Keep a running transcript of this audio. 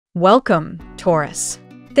Welcome, Taurus.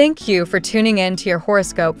 Thank you for tuning in to your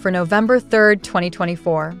horoscope for November 3rd,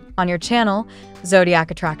 2024, on your channel,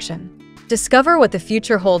 Zodiac Attraction. Discover what the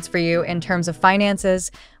future holds for you in terms of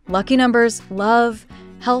finances, lucky numbers, love,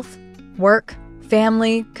 health, work,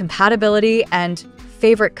 family, compatibility, and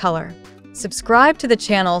favorite color. Subscribe to the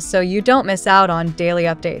channel so you don't miss out on daily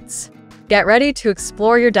updates. Get ready to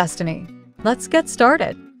explore your destiny. Let's get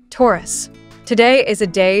started. Taurus. Today is a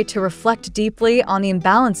day to reflect deeply on the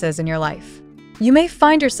imbalances in your life. You may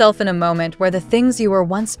find yourself in a moment where the things you were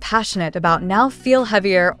once passionate about now feel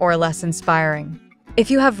heavier or less inspiring. If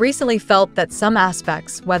you have recently felt that some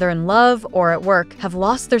aspects, whether in love or at work, have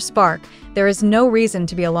lost their spark, there is no reason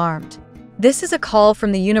to be alarmed. This is a call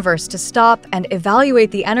from the universe to stop and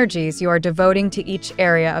evaluate the energies you are devoting to each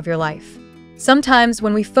area of your life. Sometimes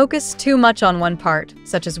when we focus too much on one part,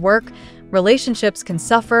 such as work, relationships can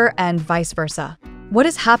suffer and vice versa. What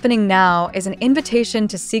is happening now is an invitation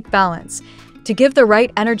to seek balance, to give the right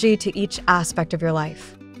energy to each aspect of your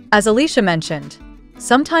life. As Alicia mentioned,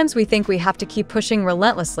 sometimes we think we have to keep pushing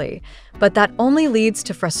relentlessly, but that only leads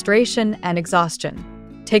to frustration and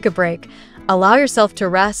exhaustion. Take a break, allow yourself to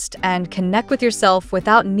rest, and connect with yourself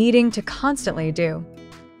without needing to constantly do.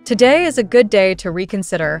 Today is a good day to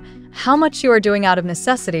reconsider how much you are doing out of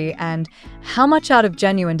necessity and how much out of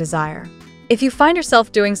genuine desire. If you find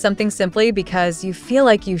yourself doing something simply because you feel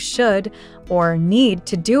like you should or need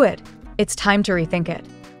to do it, it's time to rethink it.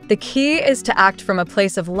 The key is to act from a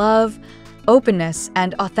place of love, openness,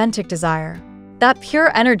 and authentic desire. That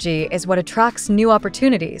pure energy is what attracts new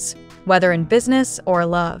opportunities, whether in business or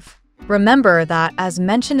love. Remember that, as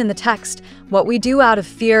mentioned in the text, what we do out of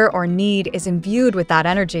fear or need is imbued with that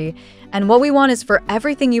energy, and what we want is for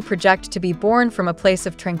everything you project to be born from a place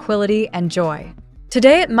of tranquility and joy.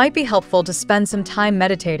 Today, it might be helpful to spend some time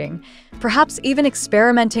meditating, perhaps even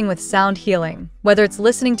experimenting with sound healing, whether it's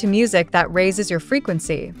listening to music that raises your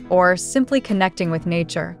frequency or simply connecting with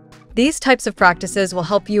nature. These types of practices will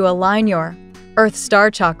help you align your Earth Star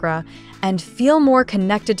chakra and feel more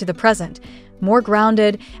connected to the present, more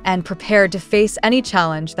grounded, and prepared to face any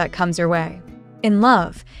challenge that comes your way. In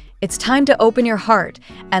love, it's time to open your heart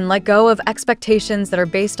and let go of expectations that are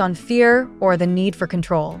based on fear or the need for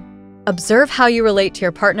control. Observe how you relate to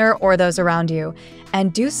your partner or those around you,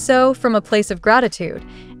 and do so from a place of gratitude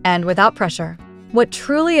and without pressure. What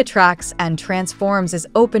truly attracts and transforms is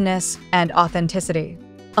openness and authenticity.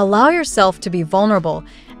 Allow yourself to be vulnerable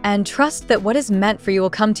and trust that what is meant for you will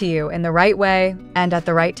come to you in the right way and at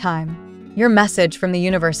the right time. Your message from the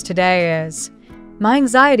universe today is, my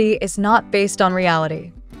anxiety is not based on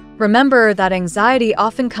reality. Remember that anxiety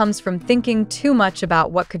often comes from thinking too much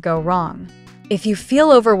about what could go wrong. If you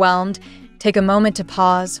feel overwhelmed, take a moment to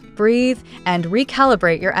pause, breathe, and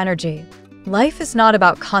recalibrate your energy. Life is not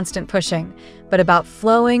about constant pushing, but about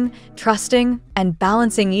flowing, trusting, and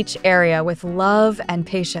balancing each area with love and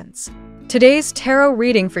patience. Today's tarot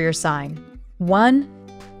reading for your sign. 1.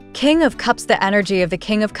 King of Cups. The energy of the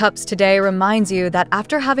King of Cups today reminds you that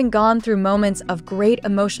after having gone through moments of great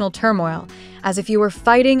emotional turmoil, as if you were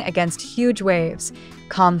fighting against huge waves,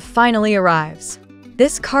 calm finally arrives.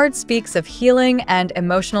 This card speaks of healing and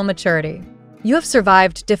emotional maturity. You have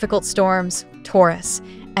survived difficult storms, Taurus,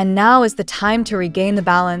 and now is the time to regain the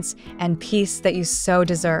balance and peace that you so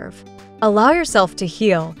deserve. Allow yourself to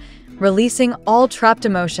heal, releasing all trapped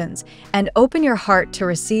emotions, and open your heart to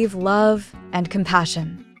receive love and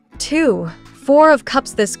compassion. 2. Four of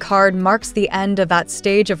Cups. This card marks the end of that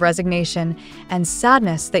stage of resignation and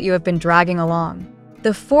sadness that you have been dragging along.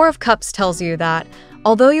 The Four of Cups tells you that,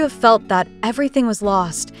 although you have felt that everything was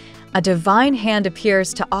lost, a divine hand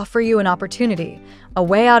appears to offer you an opportunity, a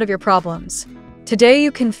way out of your problems. Today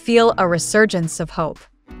you can feel a resurgence of hope.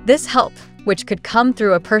 This help, which could come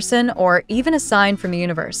through a person or even a sign from the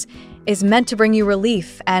universe, is meant to bring you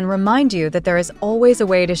relief and remind you that there is always a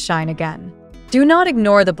way to shine again. Do not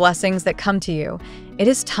ignore the blessings that come to you. It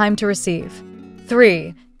is time to receive.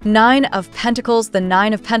 3. Nine of Pentacles. The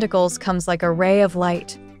Nine of Pentacles comes like a ray of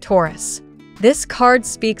light, Taurus. This card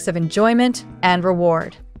speaks of enjoyment and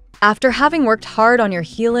reward. After having worked hard on your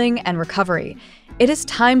healing and recovery, it is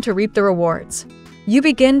time to reap the rewards. You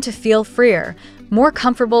begin to feel freer, more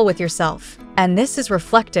comfortable with yourself, and this is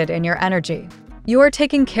reflected in your energy. You are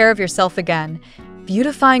taking care of yourself again,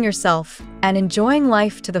 beautifying yourself, and enjoying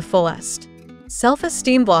life to the fullest.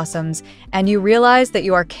 Self-esteem blossoms, and you realize that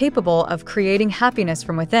you are capable of creating happiness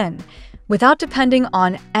from within, without depending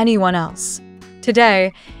on anyone else.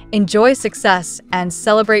 Today, enjoy success and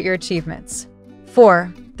celebrate your achievements.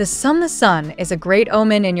 4. The Sun is a great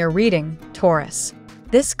omen in your reading, Taurus.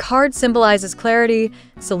 This card symbolizes clarity,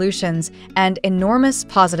 solutions, and enormous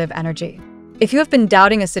positive energy. If you have been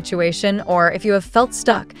doubting a situation or if you have felt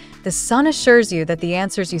stuck, the sun assures you that the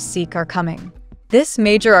answers you seek are coming. This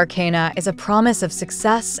major arcana is a promise of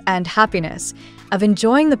success and happiness, of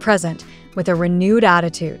enjoying the present with a renewed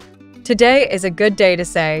attitude. Today is a good day to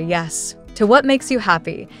say yes to what makes you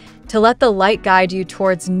happy, to let the light guide you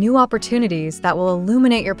towards new opportunities that will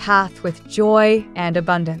illuminate your path with joy and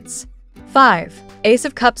abundance. 5. Ace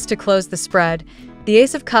of Cups to close the spread. The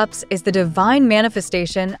Ace of Cups is the divine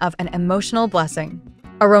manifestation of an emotional blessing.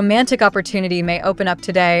 A romantic opportunity may open up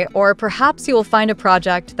today, or perhaps you will find a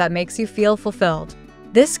project that makes you feel fulfilled.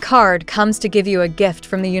 This card comes to give you a gift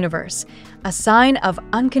from the universe, a sign of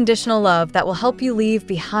unconditional love that will help you leave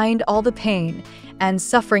behind all the pain and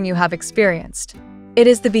suffering you have experienced. It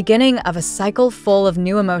is the beginning of a cycle full of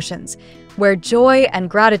new emotions, where joy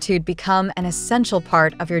and gratitude become an essential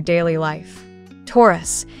part of your daily life.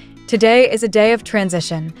 Taurus, today is a day of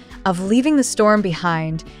transition, of leaving the storm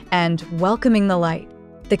behind and welcoming the light.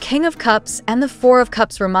 The King of Cups and the Four of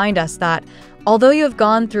Cups remind us that, although you have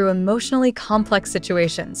gone through emotionally complex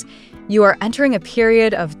situations, you are entering a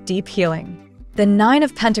period of deep healing. The Nine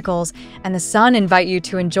of Pentacles and the Sun invite you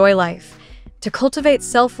to enjoy life, to cultivate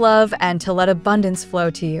self-love and to let abundance flow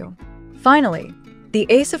to you. Finally, the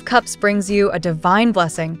Ace of Cups brings you a divine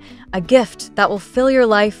blessing, a gift that will fill your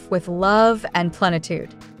life with love and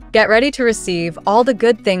plenitude. Get ready to receive all the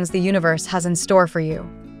good things the universe has in store for you,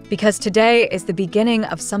 because today is the beginning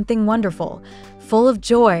of something wonderful, full of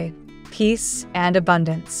joy, peace, and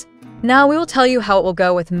abundance. Now we will tell you how it will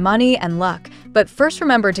go with money and luck, but first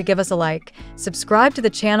remember to give us a like, subscribe to the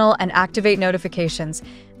channel, and activate notifications.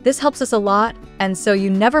 This helps us a lot, and so you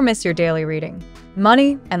never miss your daily reading.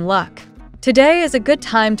 Money and luck. Today is a good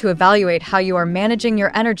time to evaluate how you are managing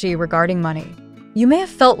your energy regarding money. You may have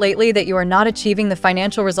felt lately that you are not achieving the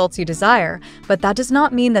financial results you desire, but that does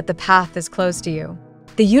not mean that the path is closed to you.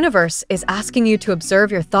 The universe is asking you to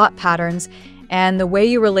observe your thought patterns and the way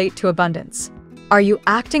you relate to abundance. Are you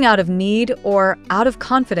acting out of need or out of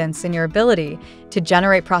confidence in your ability to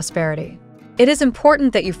generate prosperity? It is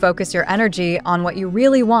important that you focus your energy on what you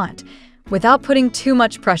really want, without putting too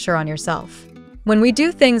much pressure on yourself. When we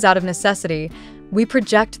do things out of necessity, we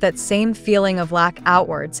project that same feeling of lack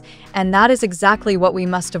outwards, and that is exactly what we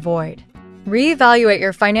must avoid. Reevaluate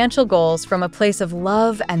your financial goals from a place of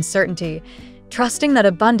love and certainty, trusting that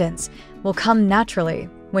abundance will come naturally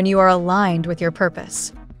when you are aligned with your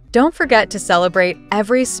purpose. Don't forget to celebrate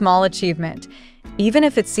every small achievement, even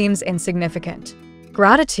if it seems insignificant.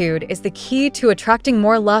 Gratitude is the key to attracting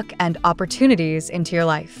more luck and opportunities into your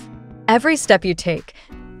life. Every step you take,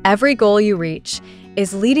 every goal you reach,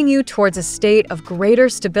 is leading you towards a state of greater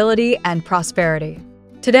stability and prosperity.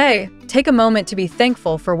 Today, take a moment to be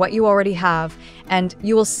thankful for what you already have, and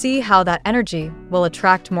you will see how that energy will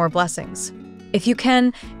attract more blessings. If you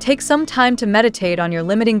can, take some time to meditate on your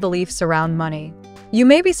limiting beliefs around money. You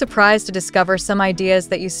may be surprised to discover some ideas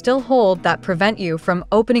that you still hold that prevent you from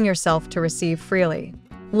opening yourself to receive freely.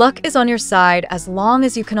 Luck is on your side as long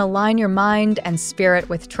as you can align your mind and spirit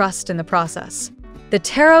with trust in the process. The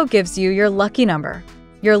tarot gives you your lucky number.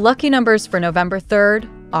 Your lucky numbers for November 3rd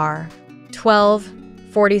are 12,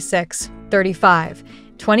 46, 35,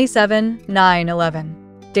 27, 9,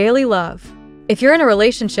 11. Daily love. If you're in a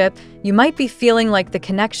relationship, you might be feeling like the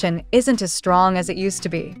connection isn't as strong as it used to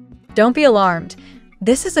be. Don't be alarmed.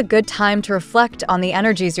 This is a good time to reflect on the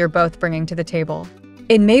energies you're both bringing to the table.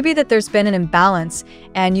 It may be that there's been an imbalance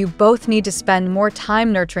and you both need to spend more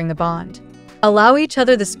time nurturing the bond. Allow each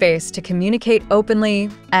other the space to communicate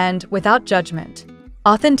openly and without judgment.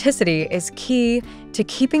 Authenticity is key to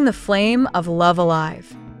keeping the flame of love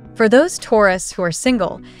alive. For those Taurus who are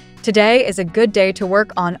single, today is a good day to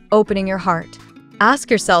work on opening your heart.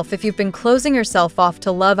 Ask yourself if you've been closing yourself off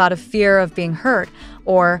to love out of fear of being hurt,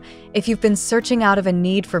 or if you've been searching out of a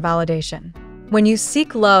need for validation. When you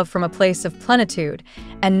seek love from a place of plenitude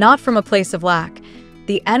and not from a place of lack,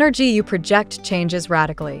 the energy you project changes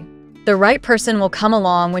radically. The right person will come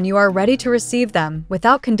along when you are ready to receive them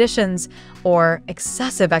without conditions or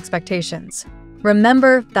excessive expectations.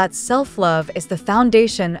 Remember that self-love is the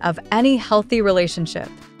foundation of any healthy relationship.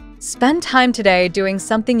 Spend time today doing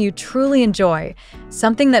something you truly enjoy,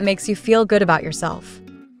 something that makes you feel good about yourself.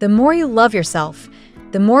 The more you love yourself,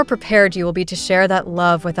 the more prepared you will be to share that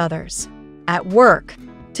love with others. At work,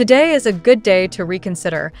 today is a good day to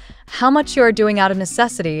reconsider how much you are doing out of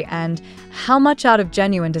necessity and how much out of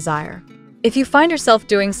genuine desire. If you find yourself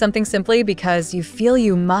doing something simply because you feel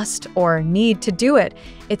you must or need to do it,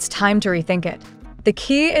 it's time to rethink it. The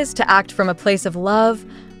key is to act from a place of love,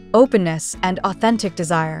 openness, and authentic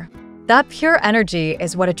desire. That pure energy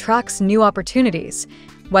is what attracts new opportunities,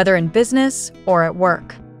 whether in business or at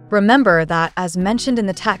work. Remember that, as mentioned in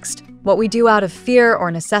the text, what we do out of fear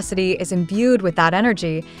or necessity is imbued with that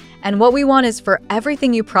energy, and what we want is for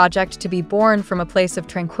everything you project to be born from a place of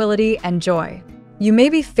tranquility and joy. You may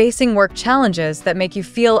be facing work challenges that make you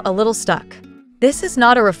feel a little stuck. This is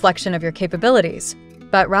not a reflection of your capabilities,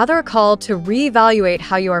 but rather a call to reevaluate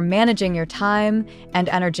how you are managing your time and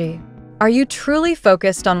energy. Are you truly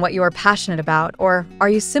focused on what you are passionate about, or are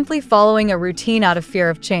you simply following a routine out of fear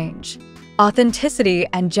of change? Authenticity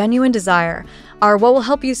and genuine desire are what will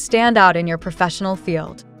help you stand out in your professional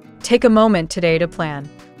field. Take a moment today to plan.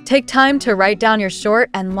 Take time to write down your short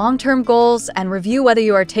and long-term goals and review whether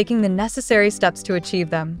you are taking the necessary steps to achieve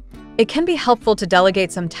them. It can be helpful to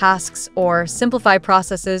delegate some tasks or simplify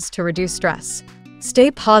processes to reduce stress. Stay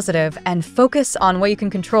positive and focus on what you can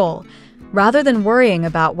control, rather than worrying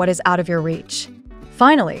about what is out of your reach.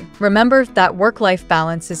 Finally, remember that work-life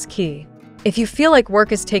balance is key. If you feel like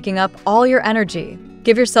work is taking up all your energy,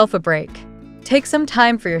 give yourself a break. Take some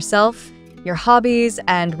time for yourself, your hobbies,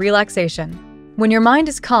 and relaxation. When your mind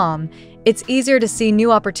is calm, it's easier to see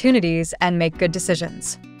new opportunities and make good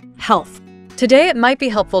decisions. Health. Today, it might be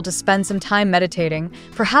helpful to spend some time meditating,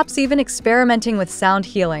 perhaps even experimenting with sound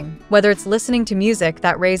healing, whether it's listening to music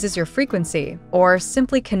that raises your frequency or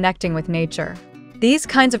simply connecting with nature. These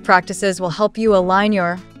kinds of practices will help you align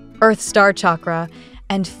your Earth Star chakra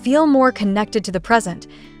and feel more connected to the present,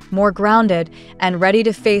 more grounded, and ready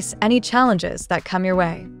to face any challenges that come your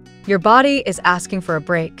way. Your body is asking for a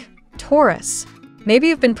break. Taurus. Maybe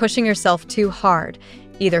you've been pushing yourself too hard,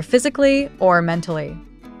 either physically or mentally.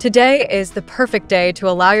 Today is the perfect day to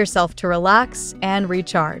allow yourself to relax and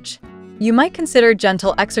recharge. You might consider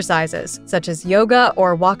gentle exercises, such as yoga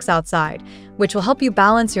or walks outside, which will help you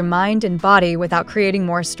balance your mind and body without creating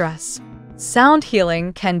more stress. Sound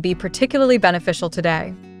healing can be particularly beneficial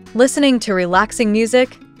today. Listening to relaxing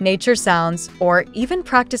music, nature sounds, or even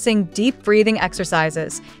practicing deep breathing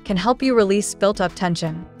exercises can help you release built-up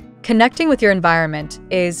tension. Connecting with your environment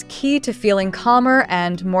is key to feeling calmer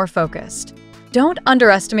and more focused. Don't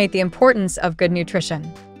underestimate the importance of good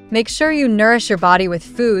nutrition. Make sure you nourish your body with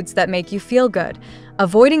foods that make you feel good,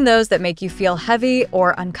 avoiding those that make you feel heavy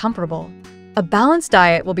or uncomfortable. A balanced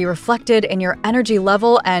diet will be reflected in your energy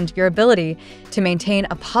level and your ability to maintain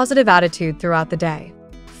a positive attitude throughout the day.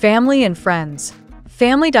 Family and friends.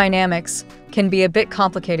 Family dynamics can be a bit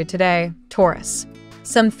complicated today, Taurus.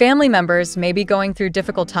 Some family members may be going through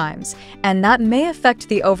difficult times, and that may affect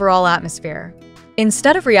the overall atmosphere.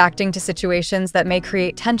 Instead of reacting to situations that may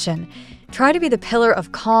create tension, try to be the pillar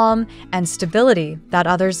of calm and stability that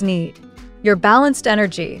others need. Your balanced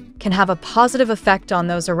energy can have a positive effect on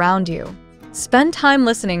those around you. Spend time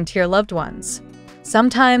listening to your loved ones.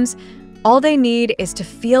 Sometimes, all they need is to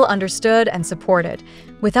feel understood and supported,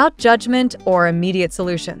 without judgment or immediate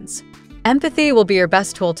solutions. Empathy will be your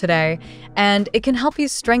best tool today, and it can help you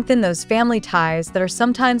strengthen those family ties that are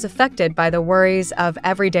sometimes affected by the worries of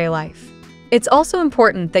everyday life. It's also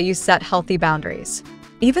important that you set healthy boundaries.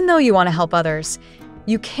 Even though you want to help others,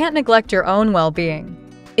 you can't neglect your own well-being.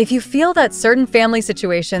 If you feel that certain family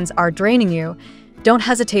situations are draining you, don't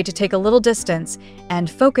hesitate to take a little distance and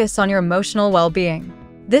focus on your emotional well-being.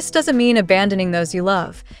 This doesn't mean abandoning those you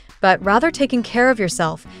love, but rather taking care of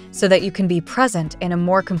yourself so that you can be present in a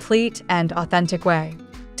more complete and authentic way.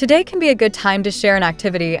 Today can be a good time to share an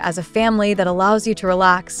activity as a family that allows you to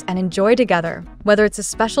relax and enjoy together, whether it's a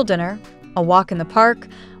special dinner, a walk in the park,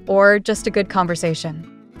 or just a good conversation.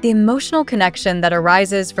 The emotional connection that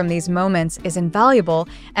arises from these moments is invaluable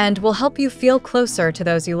and will help you feel closer to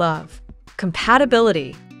those you love.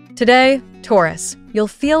 Compatibility. Today, Taurus, you'll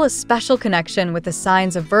feel a special connection with the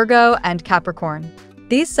signs of Virgo and Capricorn.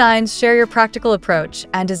 These signs share your practical approach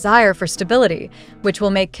and desire for stability, which will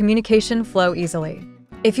make communication flow easily.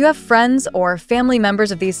 If you have friends or family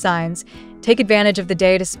members of these signs, take advantage of the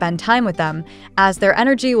day to spend time with them, as their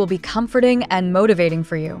energy will be comforting and motivating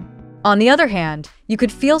for you. On the other hand, you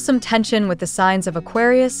could feel some tension with the signs of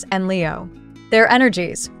Aquarius and Leo. Their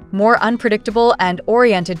energies, more unpredictable and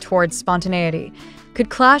oriented towards spontaneity, could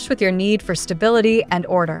clash with your need for stability and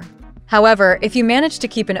order. However, if you manage to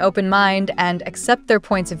keep an open mind and accept their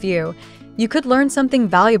points of view, you could learn something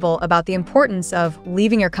valuable about the importance of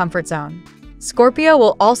leaving your comfort zone. Scorpio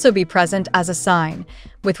will also be present as a sign,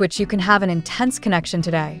 with which you can have an intense connection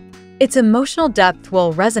today. Its emotional depth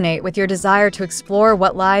will resonate with your desire to explore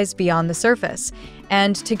what lies beyond the surface,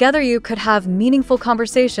 and together you could have meaningful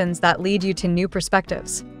conversations that lead you to new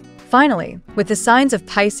perspectives. Finally, with the signs of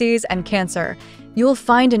Pisces and Cancer, you will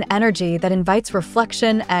find an energy that invites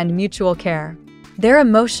reflection and mutual care. Their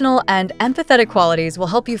emotional and empathetic qualities will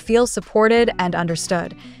help you feel supported and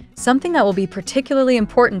understood, something that will be particularly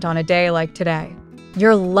important on a day like today.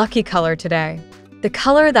 Your lucky color today. The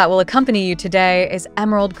color that will accompany you today is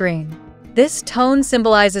emerald green. This tone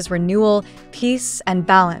symbolizes renewal, peace, and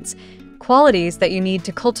balance, qualities that you need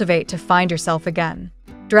to cultivate to find yourself again.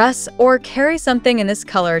 Dress or carry something in this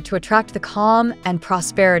color to attract the calm and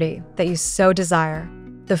prosperity that you so desire.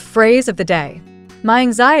 The phrase of the day: my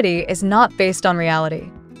anxiety is not based on reality.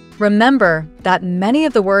 Remember that many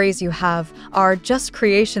of the worries you have are just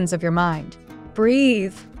creations of your mind.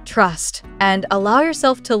 Breathe, trust, and allow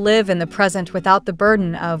yourself to live in the present without the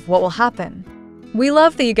burden of what will happen. We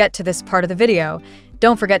love that you get to this part of the video.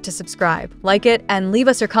 Don't forget to subscribe, like it, and leave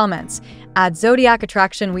us your comments. At Zodiac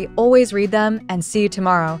Attraction, we always read them, and see you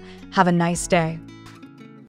tomorrow. Have a nice day.